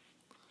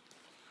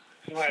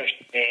 What a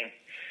shame.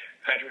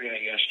 That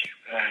really is too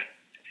bad.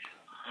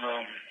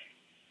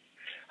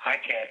 I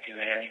can't do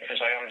anything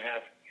because I don't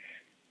have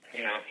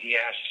he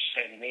has to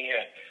send me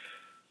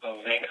a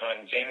link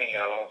on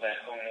Vimeo that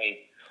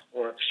only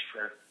works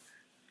for,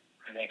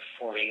 I think,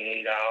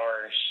 48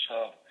 hours.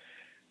 So,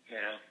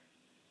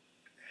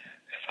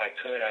 if I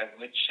could, I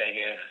would send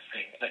you a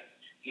thing. But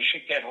you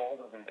should get hold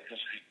of him because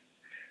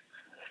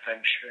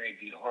I'm sure he'd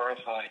be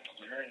horrified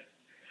to learn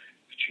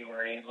that you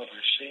were able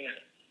to see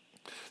it.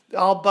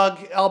 I'll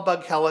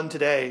bug Helen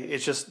today.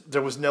 It's just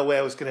there was no way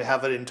I was going to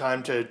have it in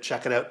time to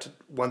check it out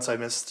once I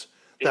missed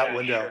that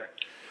window. Sure.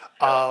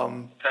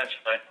 That's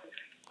fine.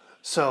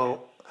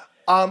 So,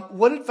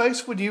 what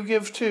advice would you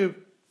give to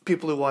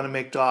people who want to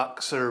make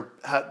docs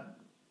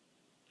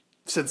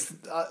since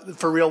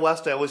for Real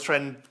West, I always try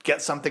and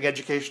get something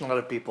educational out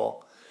of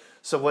people.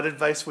 So what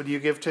advice would you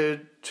give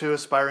to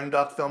aspiring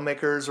doc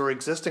filmmakers or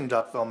existing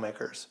doc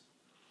filmmakers?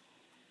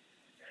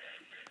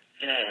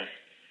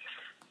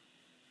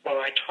 Well,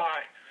 I've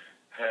taught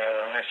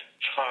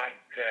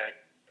at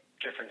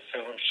different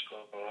film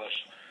schools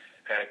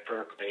at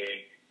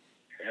Berkeley.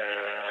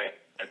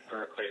 At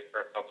Berkeley for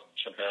a couple of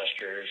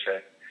semesters,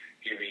 at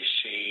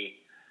UBC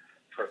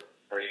for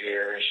 4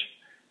 years.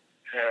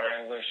 And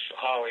I was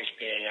always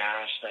being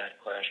asked that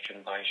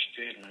question by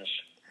students.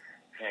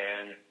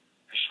 And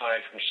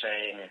aside from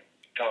saying,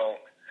 don't,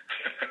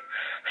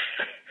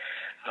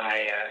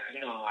 I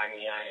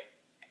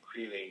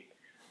really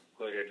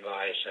would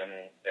advise them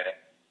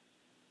that,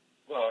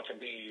 to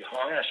be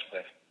honest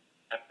with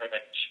them,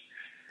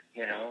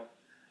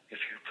 if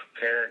you're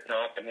prepared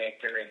not to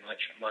make very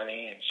much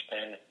money and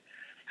spend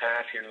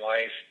half your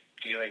life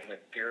dealing with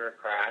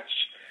bureaucrats,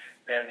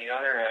 then the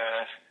other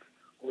half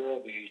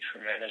will be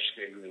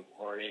tremendously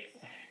rewarding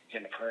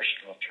in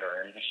personal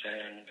terms,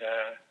 and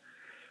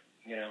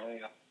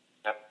you'll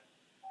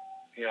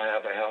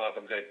have a hell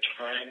of a good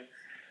time,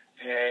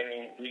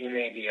 and you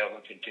may be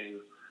able to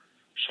do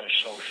some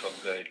social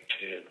good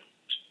too.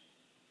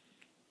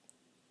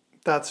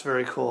 That's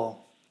very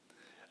cool.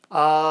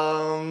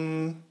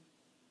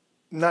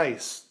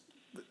 Nice.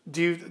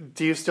 Do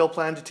you still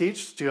plan to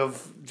teach? Do you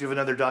have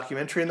another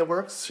documentary in the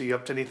works? Are you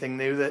up to anything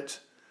new that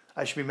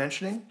I should be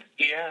mentioning?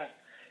 Yeah.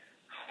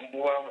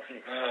 Well,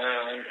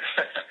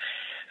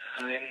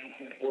 I'm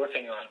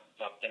working on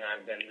something.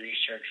 I've been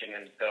researching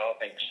and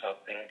developing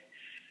something.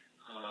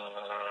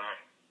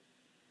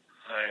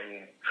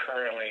 I'm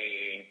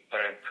currently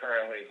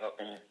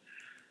looking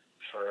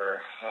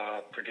for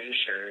a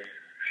producer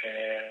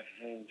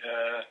and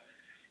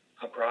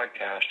a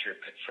broadcaster,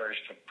 but first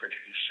a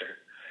producer.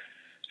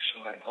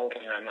 So I'm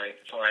hoping I might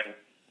find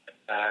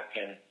back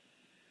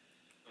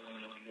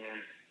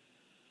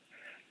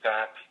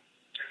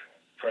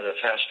for the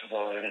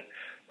festival and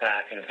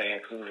back in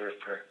Vancouver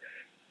for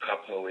a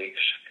couple of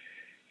weeks.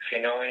 If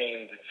you know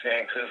any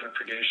Vancouver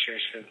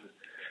producers who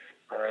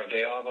are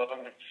available,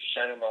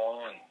 send them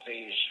along,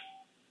 please.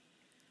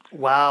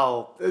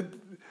 Wow.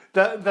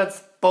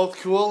 That's both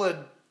cool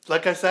and,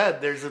 like I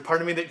said, there's a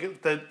part of me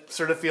that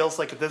sort of feels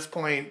like at this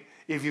point,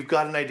 if you've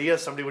got an idea,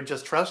 somebody would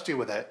just trust you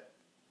with it.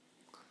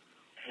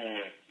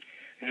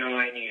 No,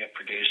 I need a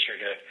producer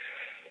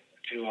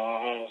to do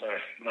all the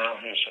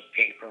mountains of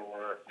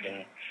paperwork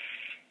and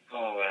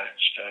all that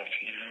stuff,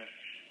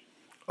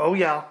 Oh,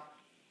 yeah.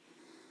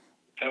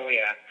 Oh,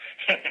 yeah.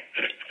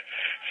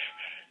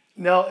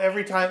 No,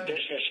 every time...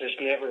 Business has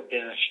never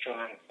been a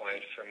strong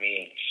point for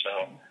me,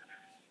 so...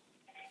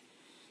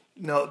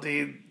 No,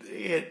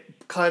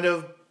 it kind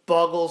of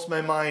boggles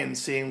my mind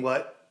seeing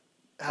what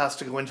has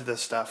to go into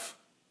this stuff.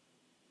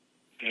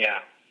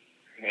 Yeah.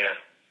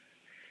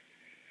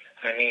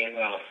 I mean,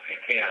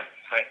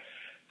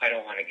 I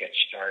don't want to get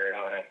started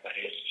on it, but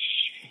it's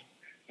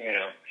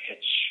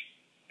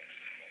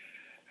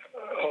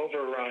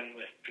overrun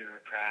with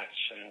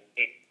bureaucrats and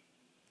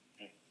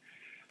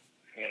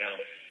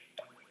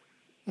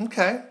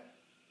Okay.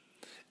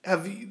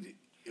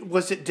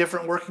 Was it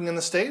different working in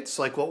the States?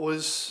 Like, what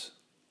was...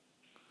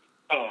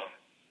 Oh,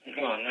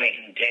 well, night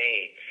and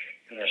day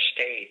in the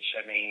States.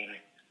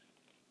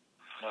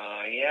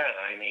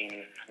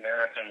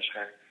 Americans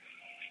are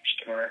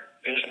smart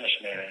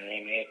businessmen, and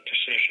they make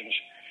decisions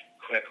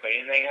quickly,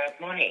 and they have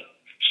money.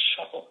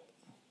 So,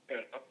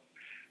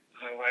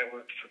 I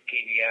worked for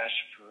PBS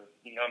for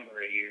a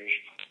number of years,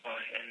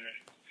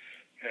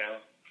 and,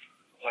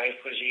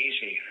 life was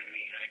easy.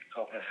 I'd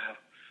go and have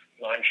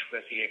lunch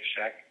with the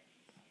exec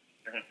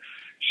and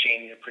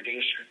senior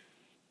producer.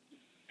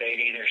 They'd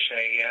either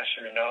say yes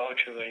or no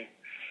to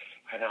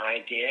an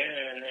idea,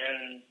 and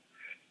then,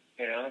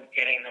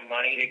 getting the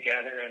money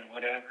together and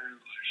whatever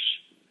was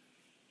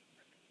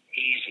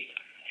easy,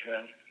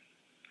 And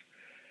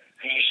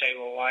you say,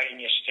 well, why didn't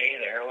you stay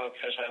there? Well,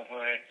 because I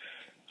wanted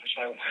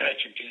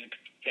to do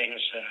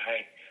things that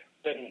I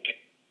couldn't do in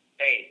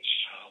the States.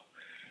 So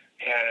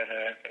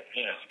Canada,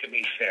 to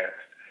be fair,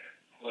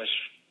 was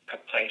a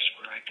place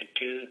where I could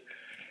do,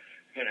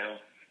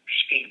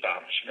 ski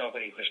bumps.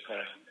 Nobody was going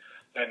to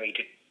let me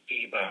do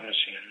ski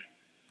bumps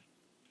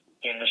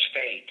in the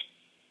States.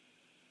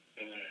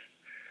 And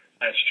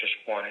that's just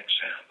one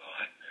example.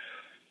 I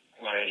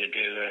wanted to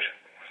do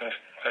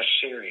a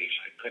series.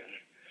 I couldn't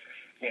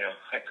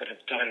I could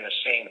have done the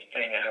same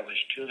thing I was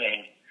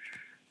doing,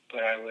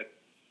 but I would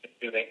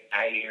do it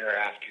year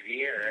after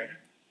year.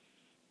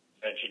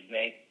 I should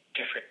make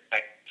different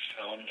types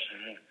of films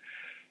and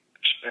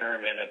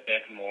experiment a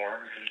bit more,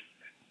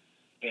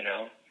 and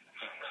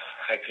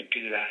I could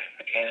do that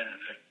again.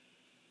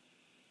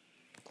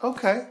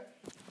 Okay.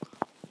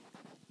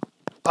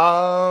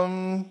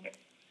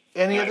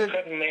 Any I other?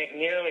 couldn't make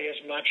nearly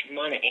as much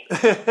money.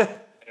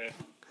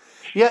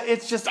 Yeah,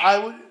 it's just I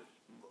would,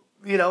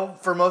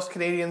 for most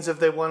Canadians, if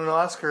they won an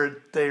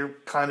Oscar, they're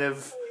kind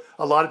of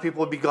a lot of people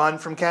would be gone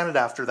from Canada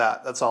after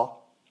that. That's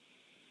all.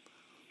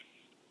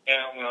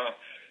 Yeah, well,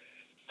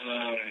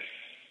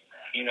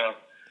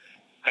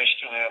 I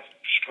still have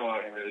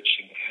strong roots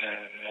in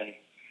Canada,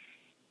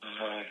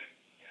 and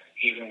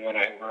even when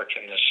I work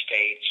in the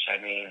States,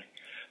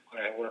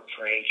 when I work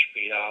for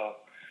HBO,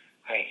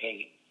 I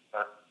hate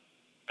York.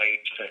 I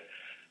used to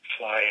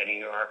fly to New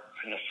York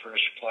in the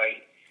first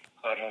flight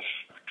out of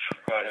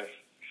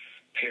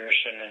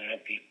Pearson, and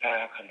I'd be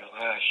back on the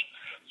last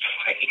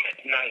flight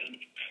at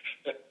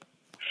night.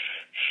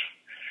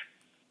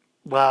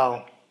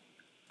 Wow.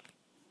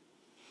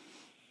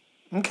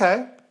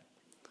 Okay.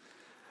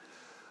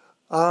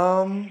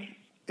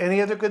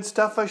 Any other good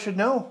stuff I should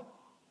know?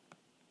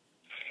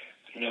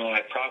 No,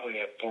 I probably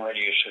have bored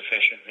you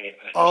sufficiently.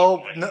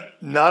 Oh, no,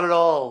 not at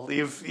all.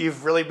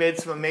 You've really made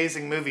some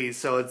amazing movies,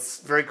 so it's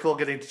very cool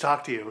getting to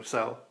talk to you.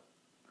 So.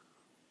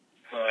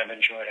 Well, I've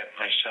enjoyed it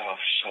myself.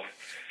 So,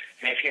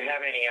 and if you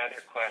have any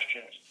other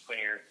questions when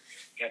you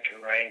get to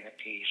writing the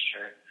piece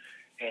or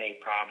any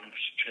problems,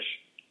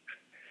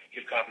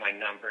 you've got my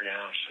number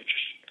now, so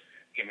just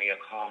give me a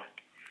call.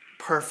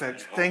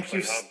 Perfect. Thank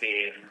you. I'll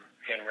be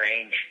in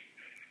range.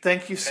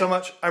 Thank you so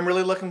much. I'm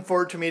really looking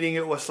forward to meeting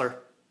you at Whistler.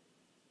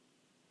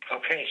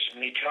 Okay, so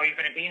you tell you're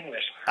going to be in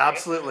Whistler.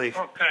 Absolutely. Right?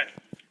 Oh, good.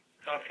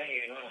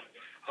 Okay,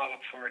 I'll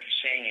look forward to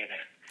seeing you then.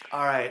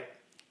 All right.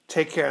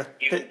 Take care.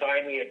 You can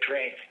buy me a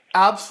drink.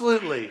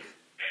 Absolutely.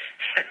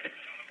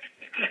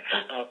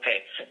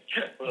 Okay.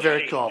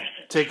 Very cool.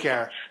 Take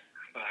care.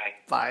 Bye.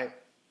 Bye.